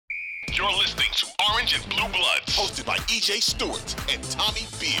You're listening to Orange and Blue Bloods, hosted by EJ Stewart and Tommy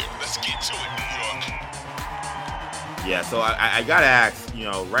Beer. Let's get to it, New York. Yeah, so I gotta ask,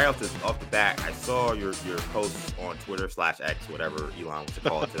 right off the bat, I saw your post on Twitter /X, whatever Elon wants to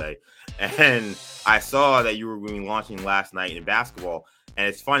call it today, and I saw that you were going to be launching last night in basketball. And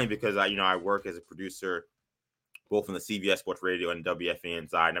it's funny because I work as a producer both on the CBS Sports Radio and WFAN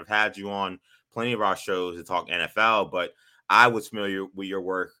side, and I've had you on plenty of our shows to talk NFL, but I was familiar with your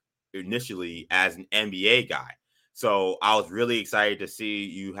work initially as an NBA guy. So I was really excited to see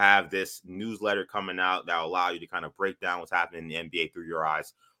you have this newsletter coming out that will allow you to kind of break down what's happening in the NBA through your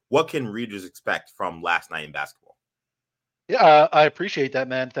eyes. What can readers expect from last night in basketball? Yeah, I appreciate that,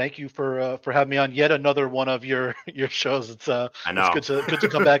 man. Thank you for having me on yet another one of your shows. It's good to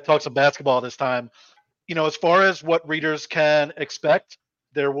come back, talk some basketball this time. As far as what readers can expect,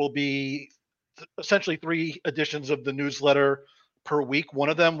 there will be essentially 3 editions of the newsletter per week. One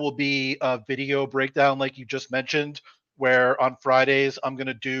of them will be a video breakdown, like you just mentioned, where on Fridays I'm going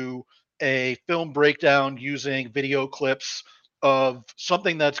to do a film breakdown using video clips of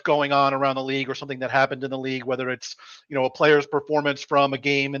something that's going on around the league or something that happened in the league, whether it's, a player's performance from a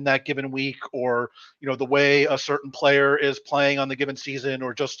game in that given week, or, the way a certain player is playing on the given season,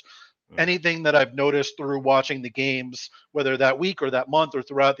 or just anything that I've noticed through watching the games, whether that week or that month or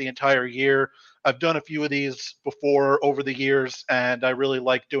throughout the entire year. I've done a few of these before over the years, and I really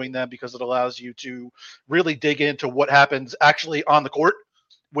like doing them because it allows you to really dig into what happens actually on the court,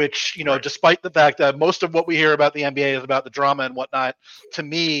 which, right. Despite the fact that most of what we hear about the NBA is about the drama and whatnot, to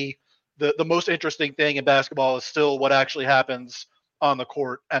me, the most interesting thing in basketball is still what actually happens on the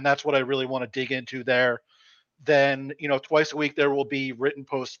court. And that's what I really want to dig into there. Then, twice a week, there will be written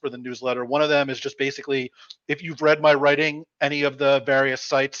posts for the newsletter. One of them is just basically, if you've read my writing, any of the various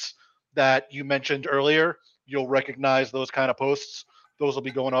sites that you mentioned earlier, you'll recognize those kind of posts. Those will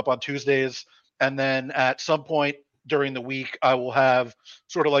be going up on Tuesdays. And then at some point during the week, I will have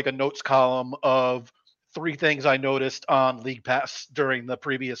sort of like a notes column of 3 things I noticed on League Pass during the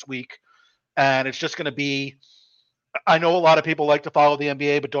previous week. And it's just going to be, I know a lot of people like to follow the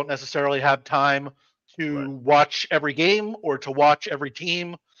NBA, but don't necessarily have time to watch every game or to watch every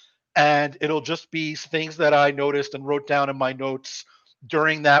team. And it'll just be things that I noticed and wrote down in my notes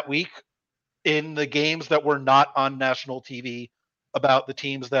during that week in the games that were not on national TV, about the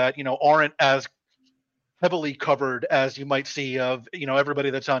teams that, aren't as heavily covered as you might see of,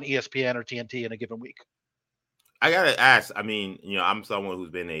 everybody that's on ESPN or TNT in a given week. I gotta ask, I'm someone who's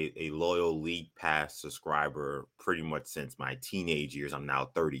been a loyal League Pass subscriber pretty much since my teenage years. I'm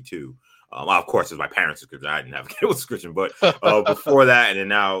now 32. Of course, it's my parents' subscription. I didn't have a cable subscription, but before that, and then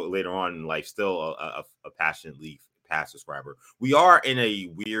now later on in life, still a passionate League Pass subscriber. We are in a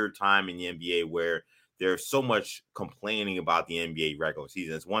weird time in the NBA where there's so much complaining about the NBA regular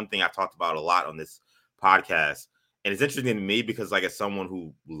season. It's one thing I've talked about a lot on this podcast, and it's interesting to me because, like, as someone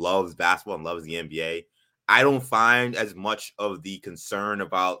who loves basketball and loves the NBA, I don't find as much of the concern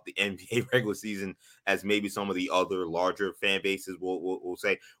about the NBA regular season as maybe some of the other larger fan bases will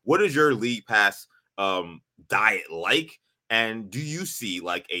say. What is your League Pass diet like? And do you see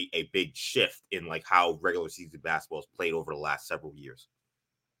like a big shift in like how regular season basketball is played over the last several years?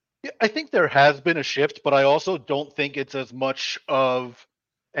 Yeah, I think there has been a shift, but I also don't think it's as much of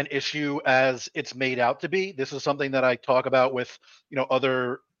an issue as it's made out to be. This is something that I talk about with,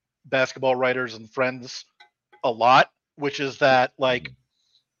 other basketball writers and friends a lot, which is that, like,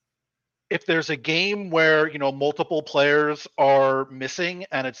 if there's a game where, multiple players are missing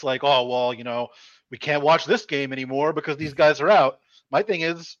and it's like, oh, well, we can't watch this game anymore because these guys are out. My thing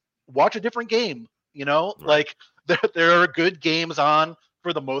is, watch a different game, right. Like there are good games on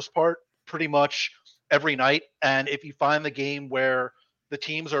for the most part, pretty much every night. And if you find the game where the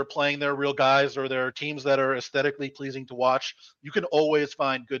teams are playing their real guys, or there are teams that are aesthetically pleasing to watch, you can always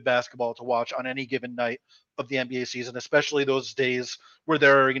find good basketball to watch on any given night of the NBA season, especially those days where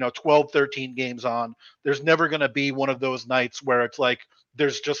there are, 12, 13 games on. There's never going to be one of those nights where it's like,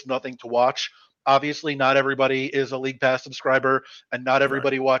 there's just nothing to watch. Obviously, not everybody is a League Pass subscriber, and not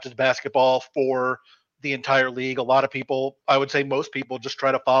everybody watches basketball for the entire league. A lot of people, I would say most people, just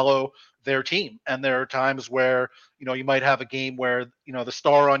try to follow their team. And there are times where, you might have a game where, the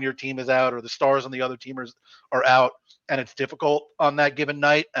star on your team is out, or the stars on the other teamers are out, and it's difficult on that given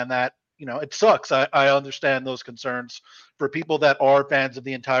night. And that, it sucks. I understand those concerns. For people that are fans of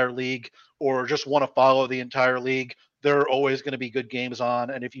the entire league or just want to follow the entire league, there are always going to be good games on.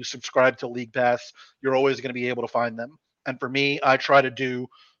 And if you subscribe to League Pass, you're always going to be able to find them. And for me, I try to do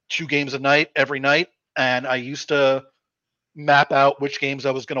 2 games a night every night. And I used to map out which games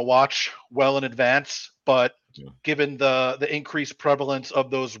I was going to watch well in advance. But given the increased prevalence of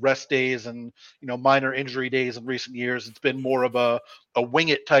those rest days and minor injury days in recent years. It's been more of a wing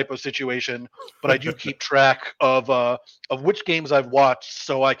it type of situation. But I do keep track of which games I've watched,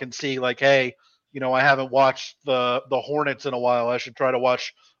 so I can see like, hey, I haven't watched the Hornets in a while. I should try to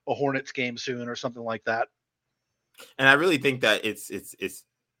watch a Hornets game soon or something like that. And I really think that it's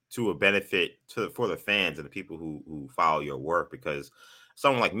to a benefit for the fans and the people who follow your work, because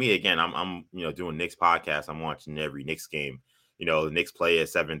someone like me, again, I'm doing Knicks podcast. I'm watching every Knicks game. The Knicks play at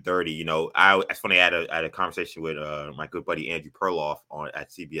 7:30. It's funny. I had a conversation with my good buddy Andrew Perloff at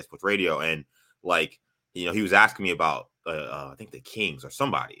CBS Sports Radio, and like he was asking me about I think the Kings or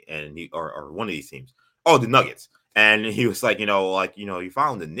somebody, and or one of these teams. Oh, the Nuggets. And he was like, you're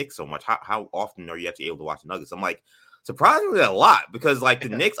following the Knicks so much. How often are you actually able to watch the Nuggets? I'm like, surprisingly a lot, because like the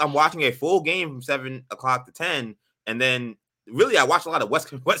Knicks, I'm watching a full game from 7 o'clock to 10, and then really I watch a lot of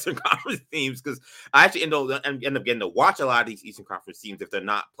Western Conference teams, because I actually end up getting to watch a lot of these Eastern Conference teams if they're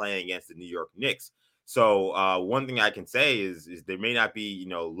not playing against the New York Knicks. So one thing I can say is there may not be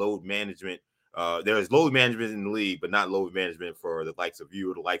load management. There is load management in the league, but not load management for the likes of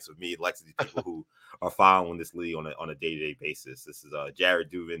you or the likes of me, the likes of these people who are following this league on a day-to-day basis. This is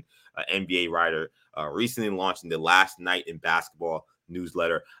Jared Dubin, NBA writer, recently launching the Last Night in Basketball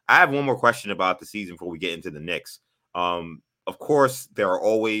newsletter. I have one more question about the season before we get into the Knicks. Of course, there are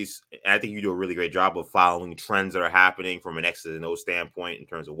always, and I think you do a really great job of following trends that are happening from an X's and O standpoint in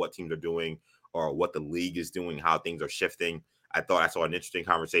terms of what teams are doing or what the league is doing, how things are shifting. I thought I saw an interesting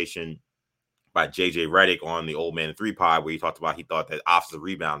conversation by JJ Redick on the Old Man 3 pod, where he thought that offensive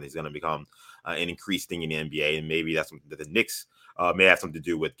rebound is going to become an increased thing in the NBA, and maybe that's something that the Knicks may have something to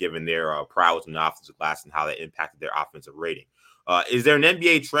do with, given their prowess in the offensive glass and how that impacted their offensive rating. Is there an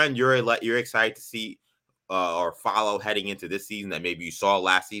NBA trend you're excited to see or follow heading into this season that maybe you saw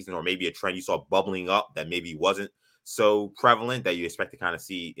last season, or maybe a trend you saw bubbling up that maybe wasn't so prevalent that you expect to kind of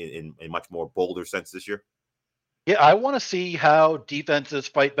see in much more bolder sense this year? Yeah, I want to see how defenses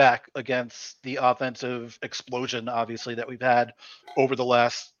fight back against the offensive explosion, obviously, that we've had over the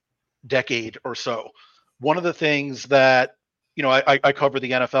last decade or so. One of the things that, I cover the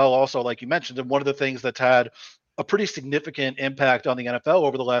NFL also, like you mentioned, and one of the things that's had a pretty significant impact on the NFL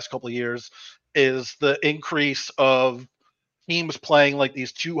over the last couple of years is the increase of teams playing like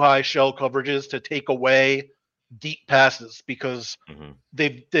these too high shell coverages to take away deep passes, because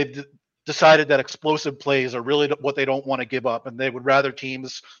they've decided that explosive plays are really what they don't want to give up, and they would rather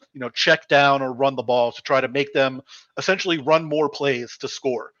teams check down or run the ball to try to make them essentially run more plays to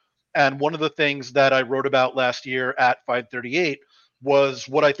score. And one of the things that I wrote about last year at 538 was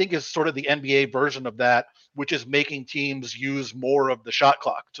what I think is sort of the NBA version of that, which is making teams use more of the shot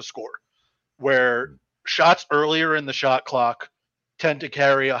clock to score, where shots earlier in the shot clock tend to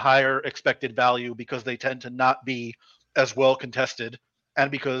carry a higher expected value because they tend to not be as well contested,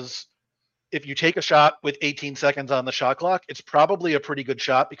 and because if you take a shot with 18 seconds on the shot clock, it's probably a pretty good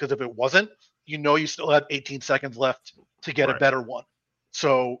shot, because if it wasn't, you still had 18 seconds left to get a better one.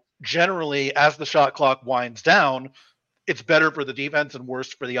 So generally, as the shot clock winds down, it's better for the defense and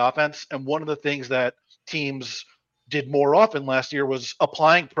worse for the offense. And one of the things that teams did more often last year was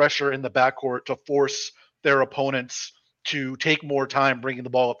applying pressure in the backcourt to force their opponents to take more time bringing the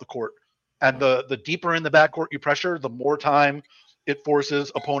ball up the court. And the deeper in the backcourt you pressure, the more time it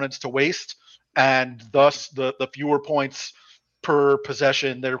forces opponents to waste, and thus the fewer points per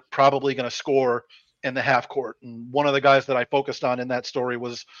possession they're probably going to score in the half court. And one of the guys that I focused on in that story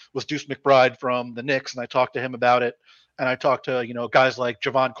was Deuce McBride from the Knicks, and I talked to him about it. And I talked to guys like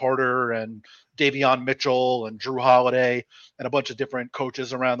Javon Carter and Davion Mitchell and Drew Holiday and a bunch of different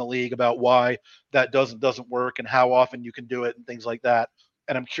coaches around the league about why that doesn't work and how often you can do it and things like that.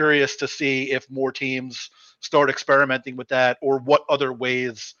 And I'm curious to see if more teams start experimenting with that, or what other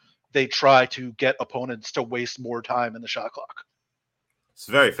ways they try to get opponents to waste more time in the shot clock. It's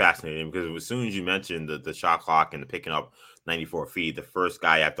very fascinating, because as soon as you mentioned the shot clock and the picking up 94 feet, the first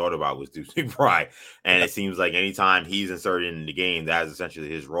guy I thought about was Deuce McBride. And it seems like anytime he's inserted in the game, that is essentially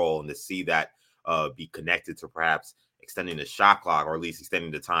his role. And to see that be connected to perhaps extending the shot clock, or at least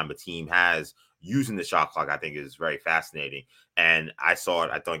extending the time a team has using the shot clock, I think is very fascinating. And I saw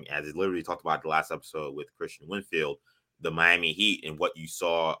it, I think, as it literally talked about the last episode with Christian Winfield, the Miami Heat, and what you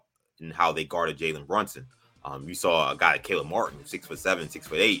saw and how they guarded Jalen Brunson. You saw a guy like Caleb Martin, 6'7",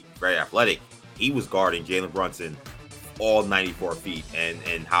 6'8", very athletic. He was guarding Jalen Brunson all 94 feet,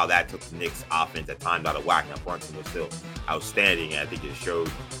 and how that took the Knicks offense at times out of whack. Now Brunson was still outstanding, and I think it showed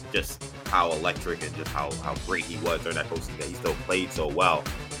just how electric and just how great he was during that postseason, that he still played so well.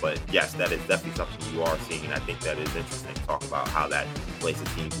 But yes, that is definitely something you are seeing, and I think that is interesting to talk about how that places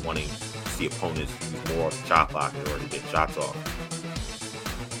teams wanting see opponents use more off the shot clock in order to get shots off.